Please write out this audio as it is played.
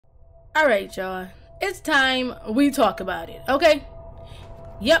Alright, y'all. It's time we talk about it, okay?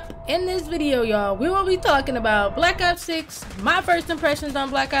 Yep, in this video, y'all, we will be talking about Black Ops 6, my first impressions on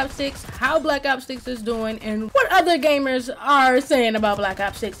Black Ops 6, how Black Ops 6 is doing, and what other gamers are saying about Black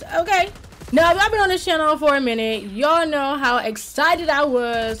Ops 6, okay? Now, if y'all been on this channel for a minute, y'all know how excited I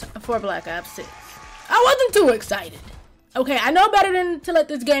was for Black Ops 6. I wasn't too excited. Okay, I know better than to let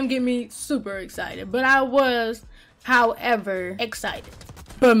this game get me super excited, but I was, however, excited.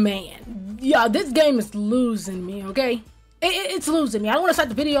 But man, y'all, this game is losing me, okay? It's losing me. I don't want to start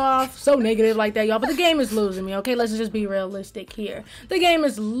the video off so negative like that, y'all, but the game is losing me, okay? Let's just be realistic here. The game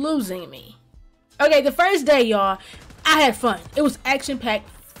is losing me. Okay, the first day, y'all, I had fun. It was action-packed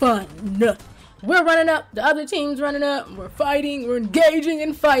fun. We're running up, the other team's running up, we're fighting, we're engaging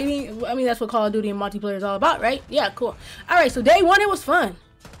and fighting. I mean, that's what Call of Duty and multiplayer is all about, right? Yeah, cool. Alright, so day one, it was fun.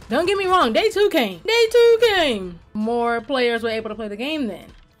 Don't get me wrong, day two came. Day two came. More players were able to play the game then.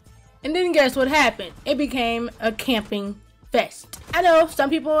 And then guess what happened? It became a camping fest. I know some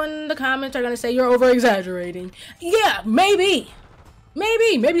people in the comments are gonna say you're over exaggerating. Yeah, maybe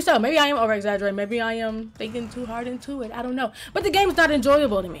so. Maybe I am over exaggerating. Maybe I am thinking too hard into it. I don't know. But the game is not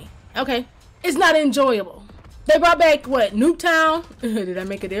enjoyable to me. Okay, it's not enjoyable. They brought back what, Nuketown? Did that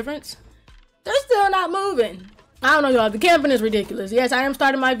make a difference? They're still not moving. I don't know, y'all. The camping is ridiculous. Yes, I am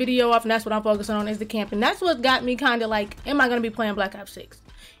starting my video off, and that's what I'm focusing on is the camping. That's what got me kind of like, am I gonna be playing Black Ops 6?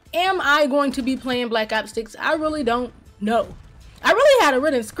 Am I going to be playing Black Ops 6? I really don't know. I really had a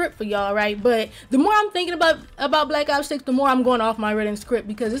written script for y'all, right? But the more I'm thinking about Black Ops 6, the more I'm going off my written script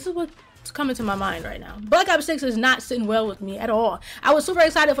because this is what's coming to my mind right now. Black Ops 6 is not sitting well with me at all. I was super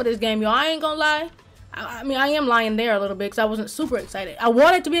excited for this game, y'all. I ain't gonna lie. I mean, I am lying there a little bit because I wasn't super excited. I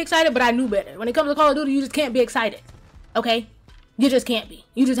wanted to be excited, but I knew better. When it comes to Call of Duty, you just can't be excited, okay? You just can't be.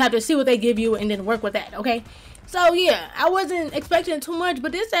 You just have to see what they give you and then work with that, okay? So yeah, I wasn't expecting too much,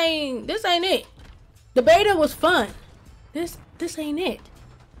 but this ain't it. The beta was fun. This ain't it.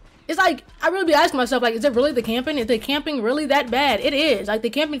 It's like, I really be asking myself, like, is it really the camping? Is the camping really that bad? It is. Like, the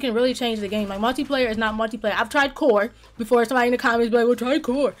camping can really change the game. Like, multiplayer is not multiplayer. I've tried core before. Somebody in the comments be like, well, try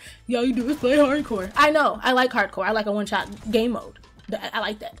core. Yeah, all you do is play hardcore. I know. I like hardcore. I like a one-shot game mode. I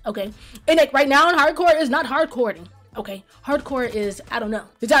like that, okay? And like, right now in hardcore is not hardcoring. Okay, hardcore is, I don't know.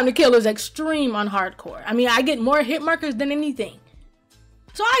 The time to kill is extreme on hardcore. I mean, I get more hit markers than anything.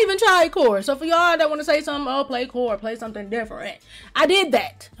 So I even tried core. So for y'all that want to say something, oh, play core, play something different. I did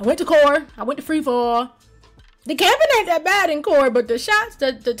that. I went to core. I went to free fall. The camping ain't that bad in core, but the shots,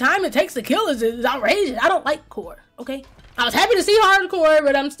 the time it takes to kill is outrageous. I don't like core, okay? I was happy to see hardcore,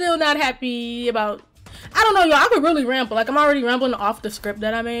 but I'm still not happy about, I don't know, y'all. I could really ramble. Like, I'm already rambling off the script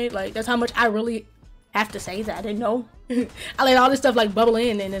that I made. Like, that's how much I really have to say that I didn't know. I let all this stuff like bubble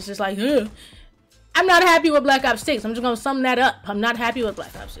in and it's just like, ugh. I'm not happy with Black Ops 6. I'm just gonna sum that up. I'm not happy with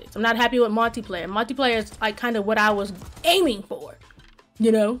Black Ops 6. I'm not happy with multiplayer. Multiplayer is like kind of what I was aiming for.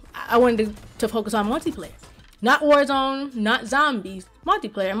 You know, I wanted to focus on multiplayer. Not Warzone, not zombies,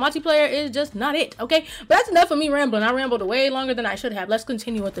 multiplayer. Multiplayer is just not it, okay? But that's enough of me rambling. I rambled way longer than I should have. Let's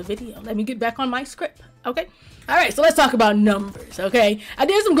continue with the video. Let me get back on my script, okay? All right, so let's talk about numbers, okay? I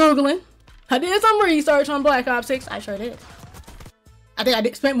did some Googling. I did some research on Black Ops 6. I sure did. I think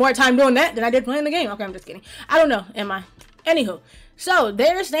I spent more time doing that than I did playing the game. Okay, I'm just kidding. I don't know, am I? Anywho, so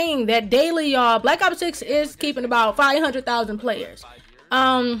they're saying that daily, y'all, Black Ops 6 is keeping about 500,000 players.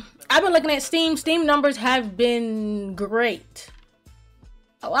 I've been looking at Steam. Steam numbers have been great.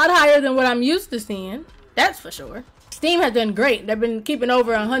 A lot higher than what I'm used to seeing. That's for sure. Steam has been great. They've been keeping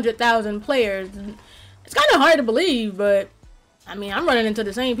over 100,000 players. It's kind of hard to believe, but I mean, I'm running into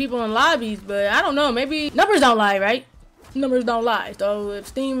the same people in lobbies, but I don't know. Maybe numbers don't lie, right? Numbers don't lie. So if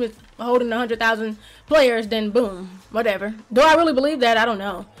Steam is holding 100,000 players, then boom, whatever. Do I really believe that? I don't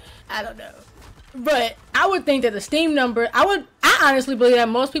know. But I would think that the Steam number, I honestly believe that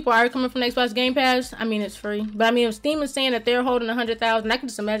most people are coming from the Xbox Game Pass. I mean, it's free. But I mean, if Steam is saying that they're holding 100,000, I can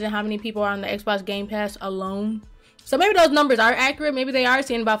just imagine how many people are on the Xbox Game Pass alone. So maybe those numbers are accurate. Maybe they are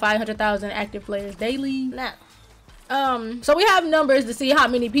seeing about 500,000 active players daily. Now, so we have numbers to see how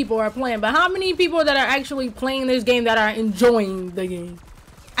many people are playing, but how many people that are actually playing this game that are enjoying the game?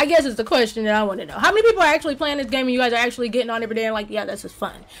 I guess it's the question that I want to know. How many people are actually playing this game and you guys are actually getting on every day and like, yeah, this is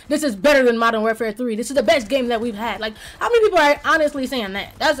fun. This is better than Modern Warfare 3. This is the best game that we've had. Like, how many people are honestly saying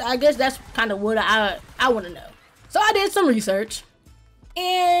that? I guess that's kind of what I want to know. So I did some research.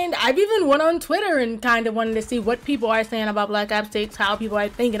 And I've even went on Twitter and kind of wanted to see what people are saying about Black Ops 6, how people are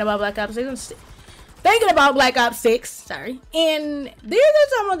thinking about Black Ops 6, sorry. And these are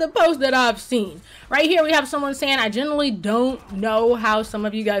some of the posts that I've seen. Right here we have someone saying, I generally don't know how some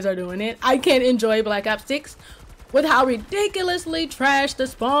of you guys are doing it. I can't enjoy Black Ops 6 with how ridiculously trash the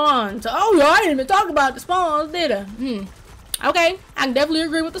spawns. Oh, y'all, I didn't even talk about the spawns, did I? Okay, I can definitely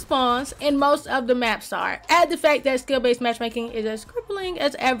agree with the spawns, and most of the maps are. Add the fact that skill-based matchmaking is as crippling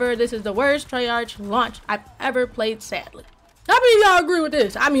as ever. This is the worst Treyarch launch I've ever played, sadly. How many of y'all agree with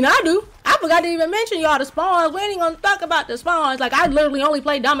this? I mean, I do. I forgot to even mention y'all the spawns. We ain't gonna talk about the spawns. Like, I literally only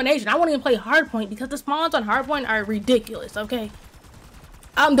play domination. I won't even play hardpoint because the spawns on hardpoint are ridiculous, okay?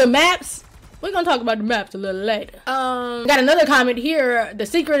 The maps, we're gonna talk about the maps a little later. Got another comment here. The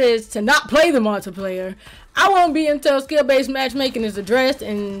secret is to not play the multiplayer. I won't be until skill-based matchmaking is addressed,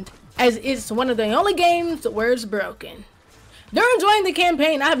 and as it's one of the only games where it's broken. They're enjoying the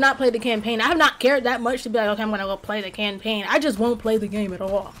campaign. I have not played the campaign. I have not cared that much to be like, okay, I'm gonna go play the campaign. I just won't play the game at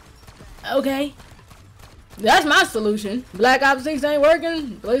all. Okay? That's my solution. Black Ops 6 ain't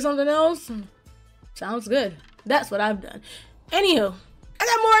working. Play something else. Sounds good. That's what I've done. Anywho, I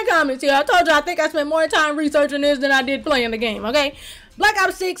got more comments here. I told you I think I spent more time researching this than I did playing the game, okay? Black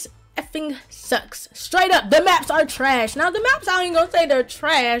Ops 6 effing sucks. Straight up, the maps are trash. Now, the maps, I ain't gonna say they're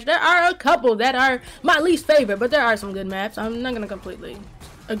trash. There are a couple that are my least favorite, but there are some good maps. I'm not gonna completely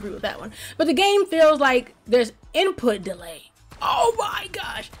agree with that one. But the game feels like there's input delay. Oh my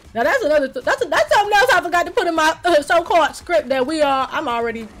gosh. Now, that's another, that's something else I forgot to put in my so-called script that I'm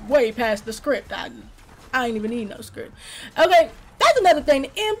already way past the script. I ain't even need no script. Okay, that's another thing,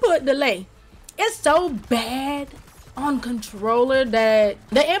 the input delay. It's so bad on controller that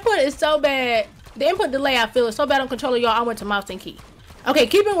the input is so bad. The input delay, I feel, is so bad on controller, y'all. I went to mouse and key. Okay,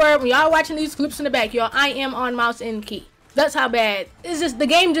 keep in word, when y'all watching these clips in the back, y'all, I am on mouse and key. That's how bad. It's just, the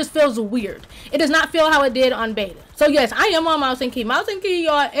game just feels weird. It does not feel how it did on beta. So yes, I am on mouse and key. Mouse and key,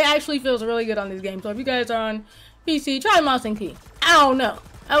 y'all, it actually feels really good on this game. So if you guys are on PC, try mouse and key. I don't know.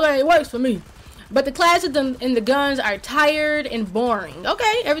 Okay, it works for me. But the classes and the guns are tired and boring.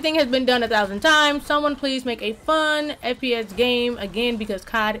 Okay, everything has been done 1,000 times. Someone please make a fun FPS game again because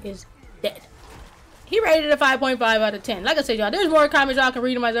COD is dead. He rated a 5.5 out of 10. Like I said, y'all, there's more comments y'all can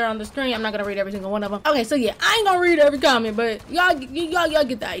read them as they're on the screen. I'm not gonna read every single one of them. Okay, so yeah, I ain't gonna read every comment, but y'all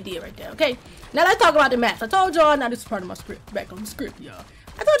get the idea right there. Okay, now let's talk about the maps. I told y'all, now this is part of my script. Back on the script, y'all.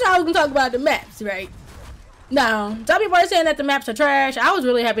 I told y'all I was gonna talk about the maps, right? Now, some people are saying that the maps are trash. I was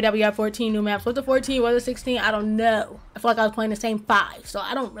really happy that we got 14 new maps. Was it 14? Was it 16? I don't know. I feel like I was playing the same 5, so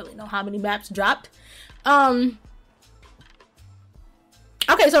I don't really know how many maps dropped. Okay,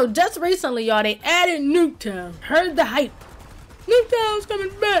 so just recently, y'all, they added Nuketown. Heard the hype. Nuketown's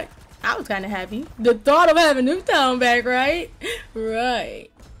coming back. I was kind of happy. The thought of having Nuketown back, right? Right.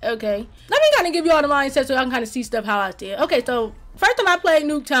 Okay. Let me kind of give y'all the mindset so y'all can kind of see stuff how I did. Okay, so first time I played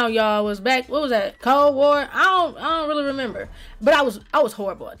Nuketown, y'all, was back, what was that? Cold War? I don't really remember. But I was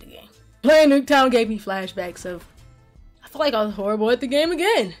horrible at the game. Playing Nuketown gave me flashbacks of, I feel like I was horrible at the game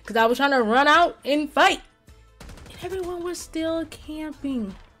again. Because I was trying to run out and fight. And everyone was still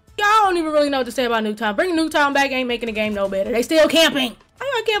camping. Y'all don't even really know what to say about Nuketown. Bringing Nuketown back ain't making the game no better. They still camping. How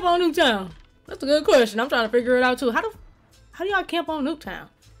y'all camp on Nuketown? That's a good question. I'm trying to figure it out too. How do y'all camp on Nuketown?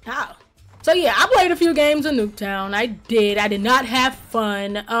 How? So yeah, I played a few games in Nuketown. I did not have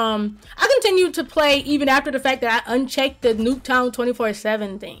fun. I continued to play even after the fact that I unchecked the Nuketown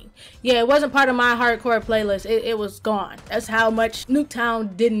 24/7 thing. Yeah, it wasn't part of my hardcore playlist. It was gone. That's how much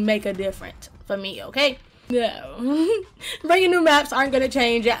Nuketown didn't make a difference for me, okay? No. Bringing new maps aren't gonna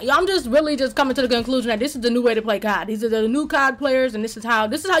change. I'm just really just coming to the conclusion that this is the new way to play COD. These are the new COD players, and this is how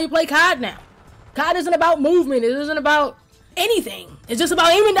you play COD now. COD isn't about movement. It isn't about anything. It's just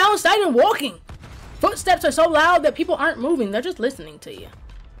about aiming down sight and walking. Footsteps are so loud that people aren't moving. They're just listening to you.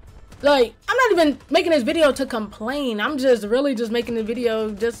 Like, I'm not even making this video to complain. I'm just really just making the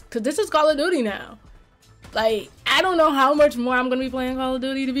video just because this is Call of Duty now. Like, I don't know how much more I'm going to be playing Call of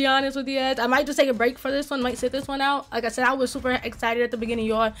Duty, to be honest with you guys. I might just take a break for this one. Might sit this one out. Like I said, I was super excited at the beginning,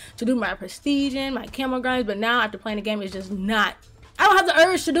 y'all, to do my prestige and my camo grinds. But now, after playing the game, it's just not. I don't have the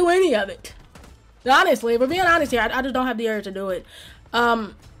urge to do any of it. Honestly, if we're being honest here, I just don't have the urge to do it. I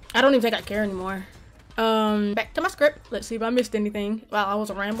don't even think I care anymore. Back to my script. Let's see if I missed anything while I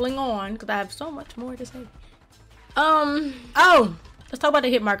was rambling on, because I have so much more to say. Oh, let's talk about the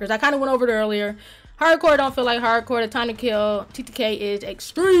hit markers. I kind of went over it earlier. Hardcore don't feel like hardcore. The time to kill TTK is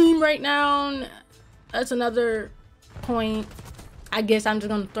extreme right now. That's another point. I guess I'm just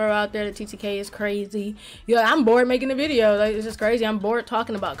gonna throw out there that TTK is crazy. Yeah, I'm bored making the video. Like, it's just crazy. I'm bored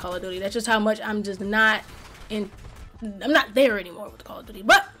talking about Call of Duty. That's just how much I'm just not in. I'm not there anymore with Call of Duty.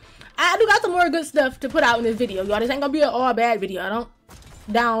 But I do got some more good stuff to put out in this video, y'all. This ain't gonna be an all bad video. I don't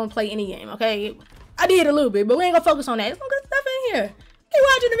downplay any game, okay? I did a little bit, but we ain't gonna focus on that. There's some good stuff in here. Keep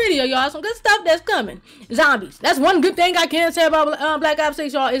watching the video, y'all. Some good stuff that's coming. Zombies. That's one good thing I can say about Black Ops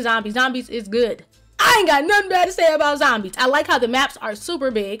 6, y'all, is zombies. Zombies is good. I ain't got nothing bad to say about zombies. I like how the maps are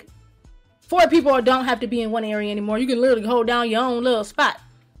super big. 4 people don't have to be in one area anymore. You can literally hold down your own little spot.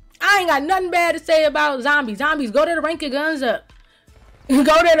 I ain't got nothing bad to say about zombies. Zombies, go there to rank your guns up. Go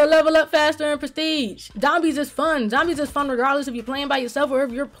there to level up faster in prestige. Zombies is fun. Zombies is fun regardless if you're playing by yourself or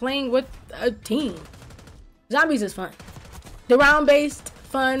if you're playing with a team. Zombies is fun. The round-based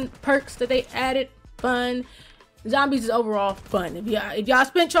fun perks that they added, fun. Zombies is overall fun. If y'all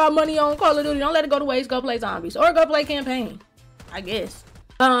spent y'all money on Call of Duty, don't let it go to waste. Go play zombies or go play campaign, I guess.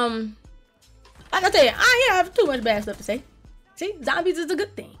 Like I said, I ain't have too much bad stuff to say. See, zombies is a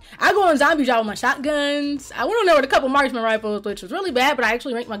good thing. I go on zombies, y'all, with my shotguns. I went on there with a couple marksman rifles, which was really bad, but I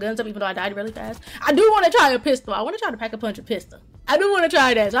actually ranked my guns up even though I died really fast. I do want to try a pistol. I want to try to pack a punch a pistol. I do want to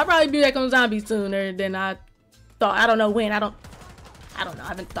try that, so I'll probably be back on zombies sooner than I thought. I don't know when. I don't know. I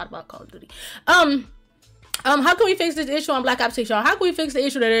haven't thought about Call of Duty. How can we fix this issue on Black Ops 6, y'all? How can we fix the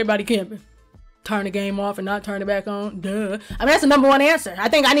issue that everybody camping? Turn the game off and not turn it back on? Duh. I mean, that's the #1 answer. I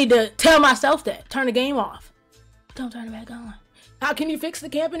think I need to tell myself that. Turn the game off. Don't turn it back on. How can you fix the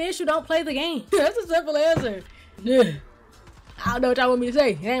camping issue? Don't play the game. That's a simple answer. Yeah. I don't know what y'all want me to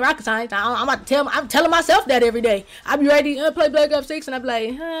say. It ain't rocket science. I'm about to tell. I'm telling myself that every day. I be ready to play Black Ops 6 and I be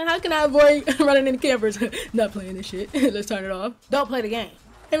like, how can I avoid running into campers? Not playing this shit. Let's turn it off. Don't play the game.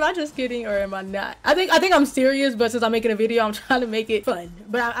 Am I just kidding or am I not? I think I'm serious, but since I'm making a video, I'm trying to make it fun.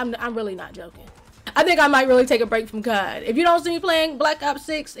 But I'm really not joking. I think I might really take a break from COD. If you don't see me playing Black Ops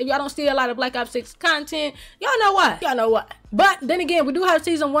 6, if y'all don't see a lot of Black Ops 6 content, y'all know why. Y'all know why. But then again, we do have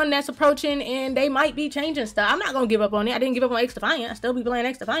Season 1 that's approaching and they might be changing stuff. I'm not going to give up on it. I didn't give up on X-Defiant. I still be playing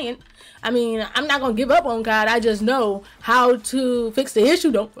X-Defiant. I mean, I'm not going to give up on COD. I just know how to fix the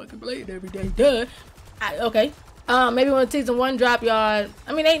issue. Don't fucking play it every day. Duh. Okay. Maybe when Season 1 drop, y'all,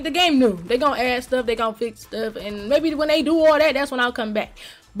 I mean, the game new. They gonna add stuff, they gonna fix stuff, and maybe when they do all that, that's when I'll come back.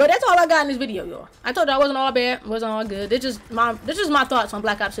 But that's all I got in this video, y'all. I told y'all it wasn't all bad, it wasn't all good. This is my thoughts on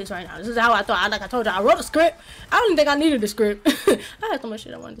Black Ops 6 right now. This is how I thought. Like I told y'all, I wrote a script. I don't even think I needed a script. I had so much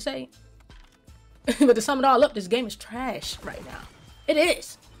shit I wanted to say. But to sum it all up, this game is trash right now. It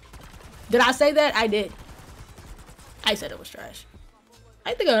is. Did I say that? I did. I said it was trash.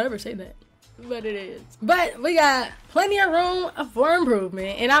 I think I'll ever say that. But it is. But we got plenty of room for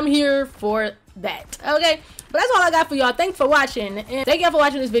improvement, and I'm here for that. Okay, but that's all I got for y'all. Thanks for watching, and thank y'all for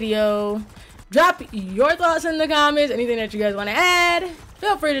watching this video. Drop your thoughts in the comments. Anything that you guys want to add,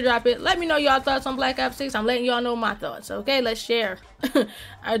 feel free to drop it. Let me know y'all thoughts on Black Ops 6. I'm letting y'all know my thoughts. Okay, let's share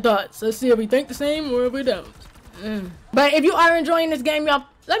our thoughts. Let's see if we think the same or if we don't. But if you are enjoying this game, y'all,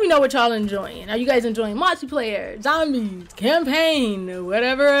 let me know what y'all enjoying. Are you guys enjoying multiplayer, zombies, campaign,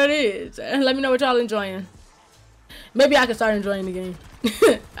 whatever it is? Let me know what y'all enjoying. Maybe I can start enjoying the game.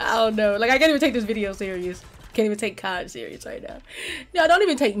 I don't know. Like, I can't even take this video serious. Can't even take COD serious right now. Y'all don't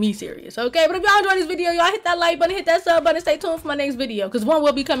even take me serious, okay? But if y'all enjoyed this video, y'all hit that like button, hit that sub button, stay tuned for my next video. Because one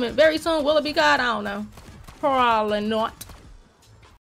will be coming very soon. Will it be COD? I don't know. Probably not.